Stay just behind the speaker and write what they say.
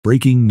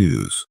Breaking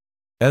news.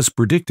 As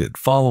predicted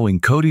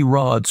following Cody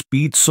Rhodes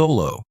beat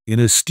Solo in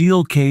a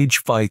steel cage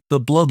fight the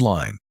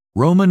Bloodline,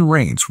 Roman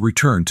Reigns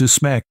returned to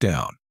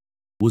SmackDown.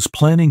 Was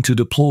planning to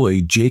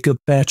deploy Jacob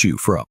Fatu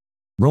from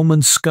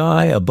Roman's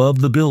sky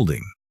above the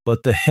building,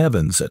 but the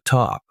heavens at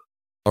top.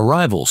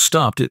 Arrival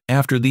stopped it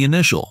after the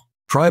initial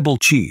tribal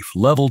chief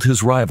leveled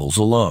his rivals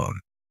alone.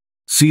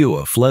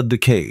 Sikoa fled the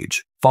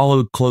cage,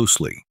 followed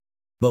closely,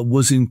 but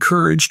was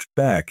encouraged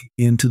back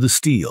into the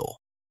steel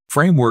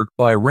framework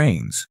by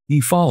Reigns.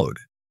 He followed,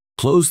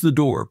 closed the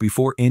door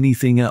before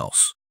anything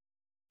else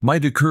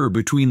might occur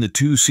between the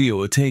two.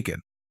 Sikoa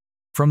taken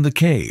from the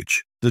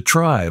cage, the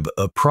tribe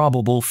of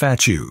probable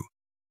Fatu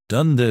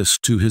done this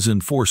to his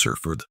enforcer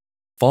for the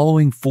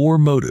following 4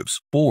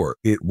 motives. 4.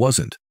 It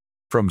wasn't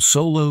from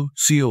Solo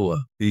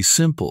Sikoa a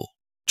simple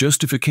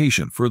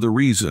justification for the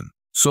reason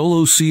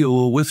Solo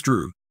Sikoa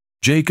withdrew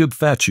Jacob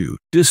Fatu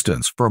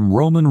distance from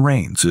Roman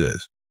Reigns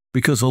is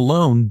because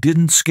alone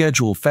didn't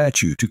schedule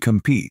Fatu to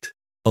compete.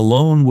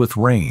 Alone with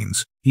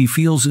Reigns, he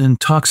feels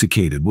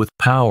intoxicated with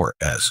power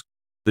as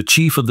the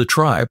chief of the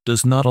tribe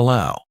does not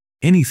allow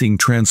anything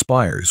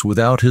transpires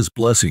without his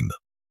blessing.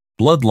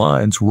 The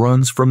bloodlines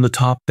runs from the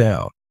top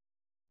down.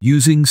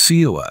 Using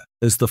Sikoa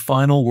as the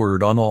final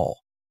word on all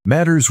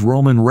matters,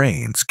 Roman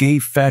Reigns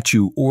gave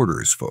Fatu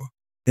orders for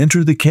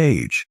enter the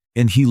cage,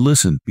 and he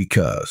listened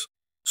because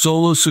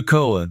Solo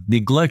Sikoa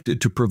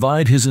neglected to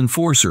provide his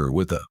enforcer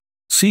with a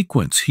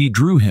sequence. He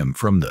drew him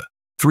from the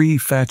 3.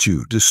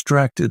 Fatu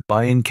distracted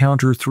by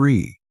encounter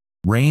 3.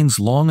 Reigns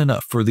long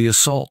enough for the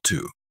assault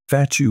to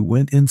Fatu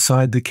went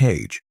inside the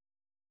cage,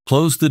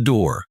 closed the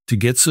door to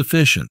get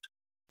sufficient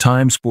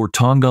times for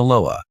Tonga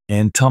Loa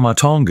and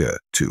Tamatonga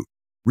to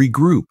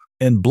regroup,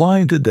 and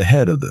blinded the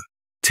head of the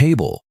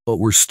table, but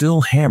were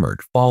still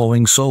hammered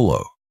following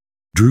Solo.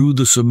 Drew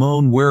the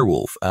Samoan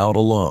werewolf out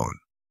alone.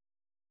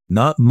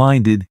 Not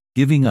minded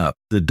giving up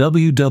the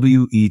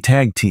WWE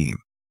Tag Team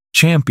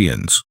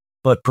Champions,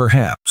 but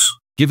perhaps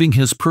giving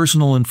his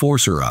personal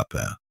enforcer up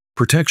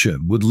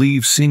protection would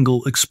leave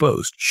single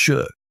exposed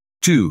should.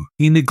 2.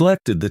 He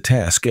neglected the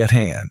task at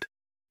hand.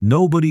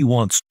 Nobody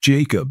wants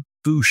Jacob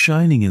Fu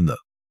shining in the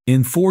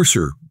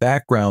enforcer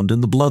background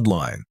in the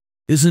bloodline.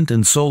 Isn't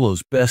in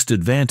Solo's best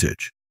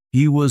advantage.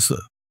 He was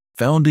the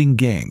founding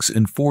gang's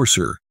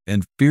enforcer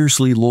and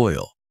fiercely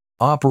loyal,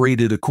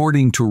 operated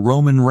according to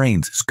Roman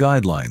Reigns'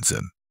 guidelines,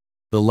 and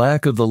the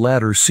lack of the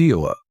latter.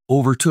 Sikoa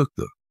overtook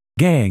the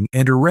gang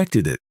and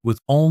erected it with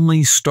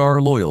only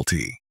star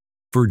loyalty.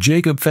 For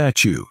Jacob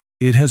Fatu,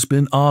 it has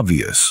been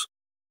obvious.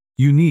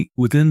 Unique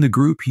within the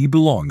group he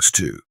belongs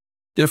to.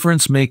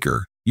 Difference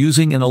maker,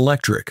 using an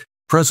electric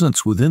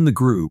presence within the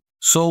group.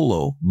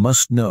 Solo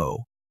must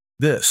know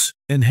this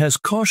and has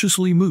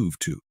cautiously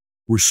moved to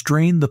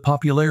restrain the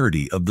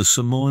popularity of the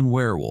Samoan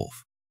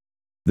werewolf.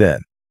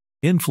 Then,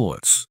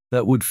 influence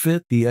that would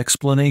fit the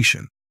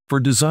explanation for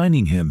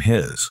designing him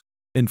his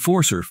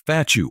enforcer.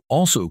 Fatu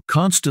also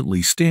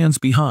constantly stands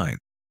behind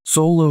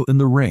Solo in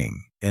the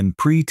ring and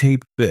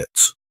pre-taped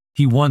bits.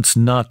 He wants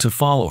not to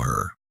follow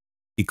her,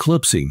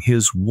 eclipsing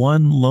his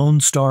one lone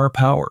star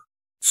power.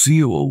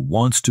 Sikoa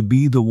wants to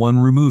be the one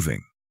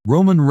removing.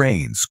 Roman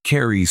Reigns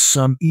carries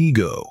some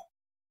ego.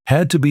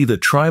 Had to be the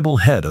tribal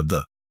head of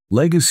the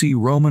legacy.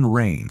 Roman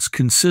Reigns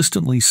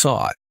consistently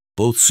sought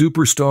both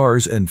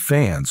superstars and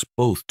fans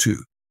both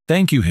to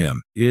thank you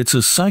him. It's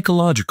a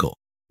psychological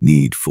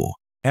need for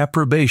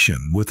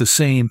approbation with the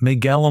same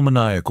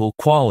megalomaniacal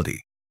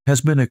quality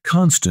has been a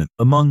constant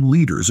among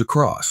leaders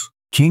across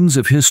kings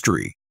of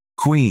history.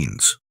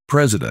 Queens,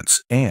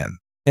 presidents, and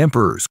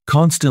emperors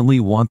constantly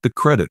want the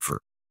credit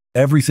for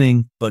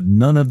everything but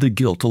none of the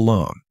guilt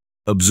alone.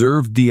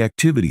 Observed the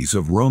activities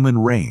of Roman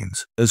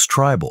Reigns as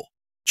tribal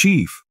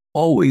chief,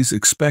 always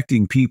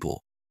expecting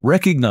people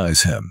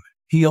recognize him.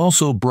 He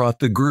also brought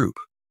the group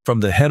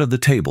from the head of the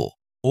table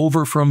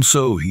over from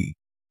so he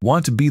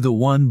want to be the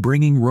one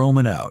bringing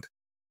Roman out.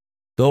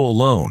 Though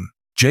alone,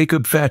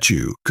 Jacob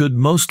Fatu could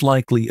most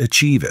likely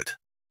achieve it.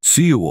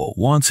 Sikoa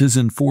wants his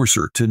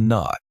enforcer to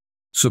not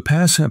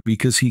surpass him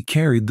because he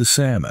carried the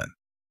salmon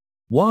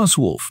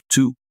Waswolf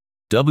to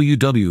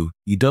WWE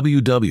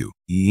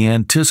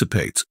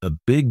anticipates a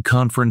big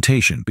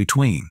confrontation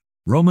between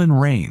Roman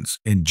Reigns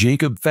and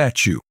Jacob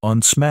Fatu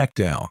on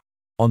SmackDown.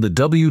 On the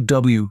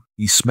WWE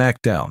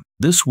SmackDown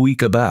this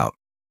week about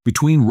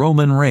between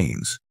Roman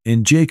Reigns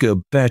and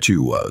Jacob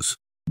Fatu was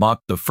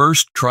mocked. The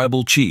first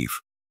tribal chief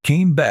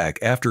came back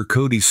after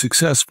Cody's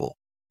successful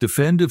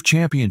defensive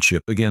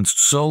championship against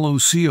Solo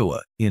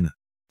Sikoa in a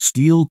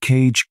steel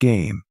cage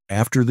game.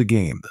 After the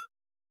game, the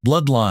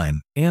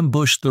Bloodline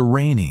ambushed the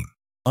reigning,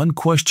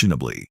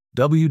 unquestionably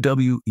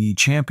WWE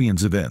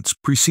Champions. Events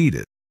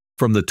preceded.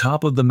 From the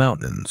top of the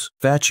mountains,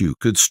 Fatu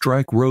could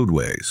strike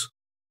roadways.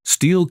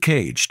 Steel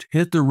caged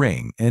hit the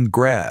ring and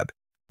grab.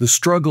 The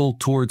struggle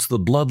towards the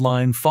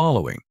Bloodline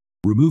following,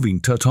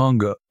 removing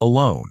Tatonga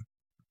alone.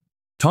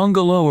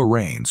 Tongaloa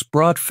Reigns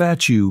brought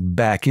Fatu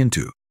back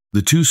into.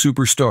 The two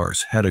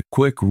superstars had a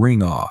quick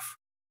ring off.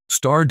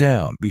 Star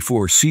down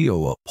before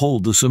Sikoa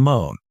pulled the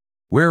Samoan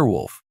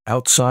werewolf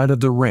outside of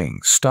the ring,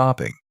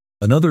 stopping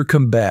Another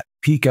combat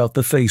peek out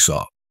the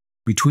face-off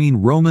between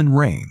Roman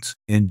Reigns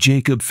and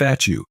Jacob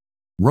Fatu.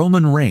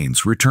 Roman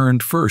Reigns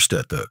returned first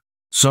at the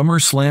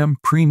SummerSlam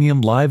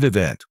Premium Live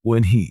event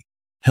when he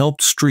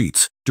helped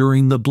Streets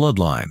during the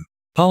Bloodline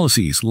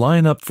Policies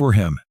line up for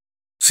him.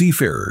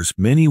 Seafarers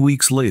many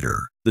weeks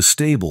later, the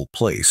stable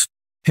placed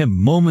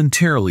him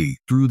momentarily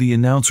through the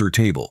announcer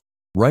table,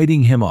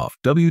 writing him off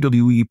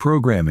WWE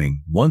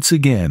programming once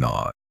again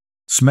on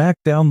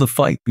SmackDown. The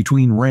fight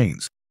between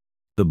Reigns,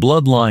 the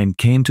Bloodline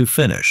came to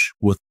finish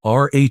with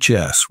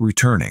RHS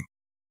returning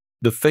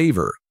the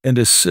favor and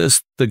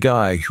assist the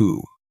guy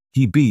who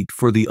he beat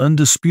for the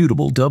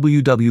undisputable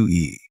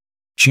WWE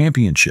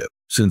Championship.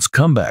 Since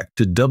comeback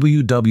to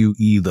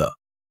WWE, the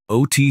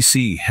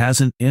OTC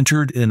hasn't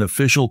entered an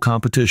official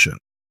competition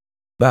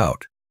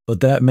bout, but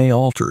that may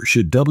alter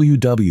should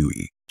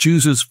WWE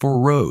chooses for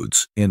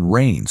Rhodes and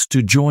Reigns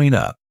to join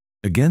up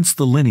against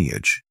the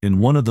lineage in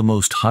one of the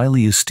most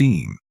highly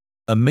esteemed,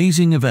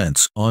 amazing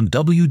events on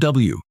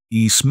WWE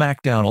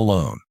SmackDown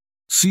alone.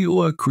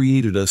 Sikoa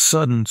created a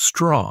sudden,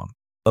 strong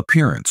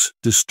appearance,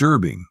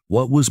 disturbing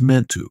what was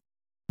meant to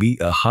be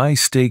a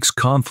high-stakes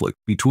conflict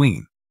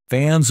between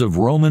fans of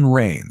Roman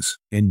Reigns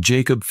and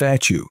Jacob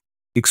Fatu,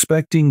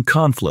 expecting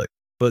conflict,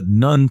 but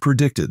none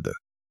predicted the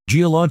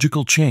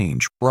geological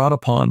change brought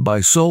upon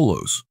by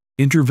Solo's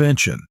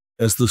intervention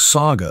as the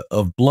saga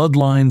of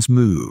Bloodlines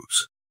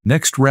moves.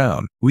 Next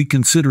round, we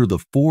consider the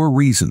 4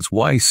 reasons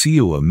why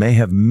Sikoa may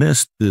have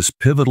missed this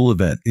pivotal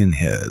event in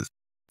his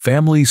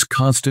family's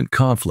constant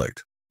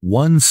conflict.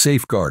 1.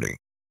 Safeguarding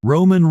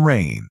Roman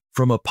Reigns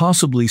from a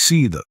possibly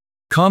see the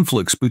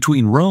conflicts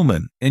between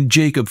Roman and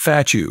Jacob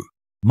Fatu.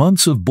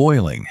 Months of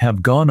boiling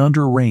have gone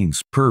under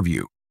Reigns'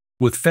 purview,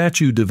 with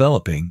Fatu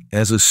developing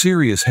as a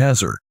serious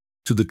hazard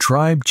to the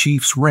tribe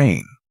chief's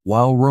reign,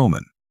 while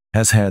Roman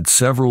has had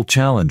several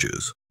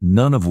challenges,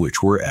 none of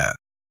which were at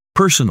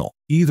personal,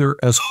 either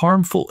as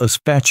harmful as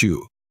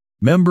Fatu,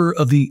 member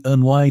of the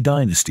Wwe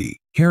dynasty,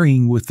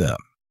 carrying with them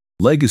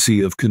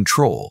legacy of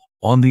control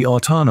on the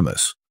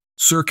autonomous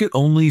circuit.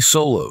 Only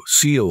Solo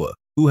Sikoa,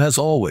 who has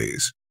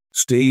always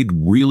stayed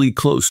really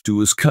close to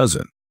his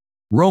cousin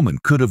Roman,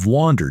 could have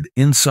wandered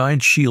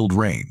inside Shield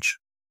range,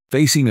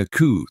 facing a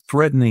coup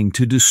threatening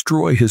to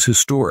destroy his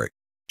historic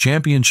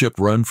championship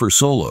run for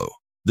Solo.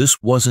 This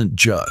wasn't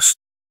just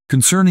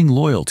concerning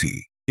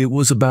loyalty, it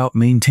was about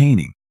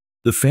maintaining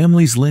the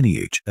family's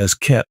lineage as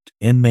kept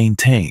and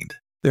maintained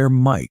their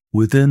might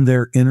within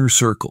their inner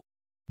circle.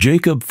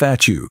 Jacob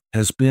Fatu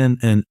has been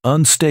an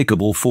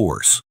unmistakable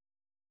force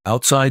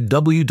outside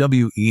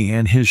WWE,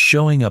 and his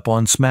showing up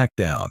on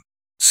SmackDown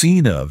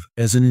seen of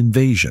as an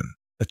invasion,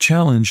 a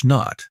challenge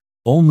not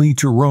only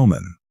to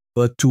Roman,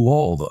 but to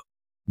all the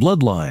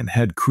Bloodline,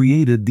 had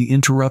created the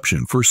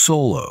interruption for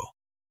Solo.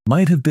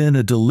 Might have been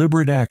a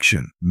deliberate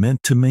action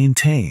meant to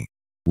maintain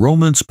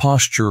Roman's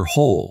posture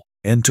whole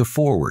and to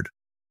forward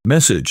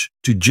message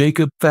to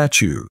Jacob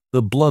Fatu.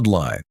 The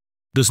Bloodline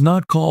does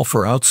not call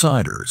for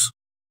outsiders.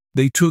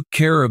 They took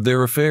care of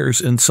their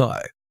affairs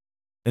inside,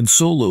 and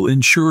Solo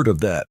ensured of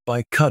that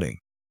by cutting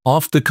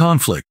off the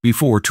conflict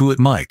before it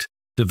might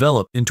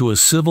develop into a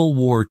civil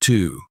war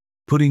too,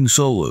 putting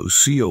Solo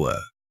Sikoa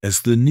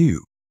as the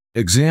new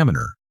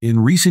examiner. In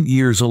recent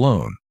years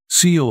alone,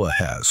 Sikoa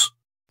has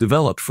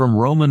developed from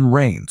Roman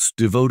Reigns'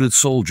 devoted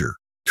soldier,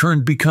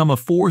 turned become a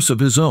force of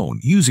his own,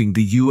 using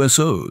the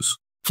USO's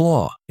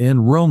flaw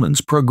and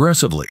Roman's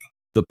progressively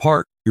the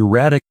part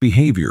erratic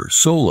behavior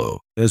Solo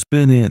has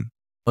been in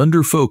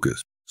under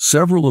focus,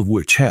 several of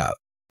which have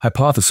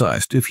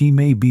hypothesized if he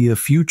may be a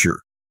future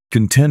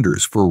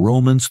contenders for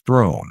Roman's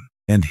throne,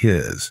 and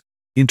his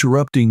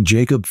interrupting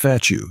Jacob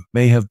Fatu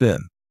may have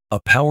been a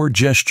power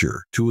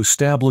gesture to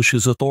establish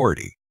his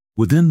authority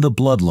within the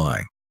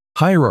Bloodline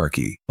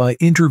hierarchy by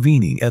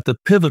intervening at the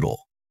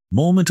pivotal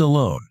moment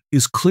alone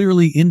is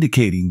clearly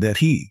indicating that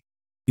he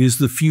is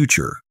the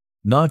future,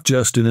 not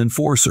just an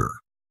enforcer.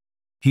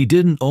 He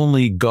didn't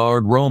only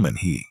guard Roman,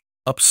 he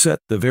upset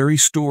the very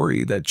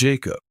story that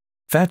Jacob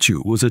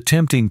Fatu was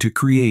attempting to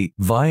create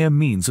via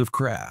means of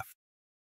craft.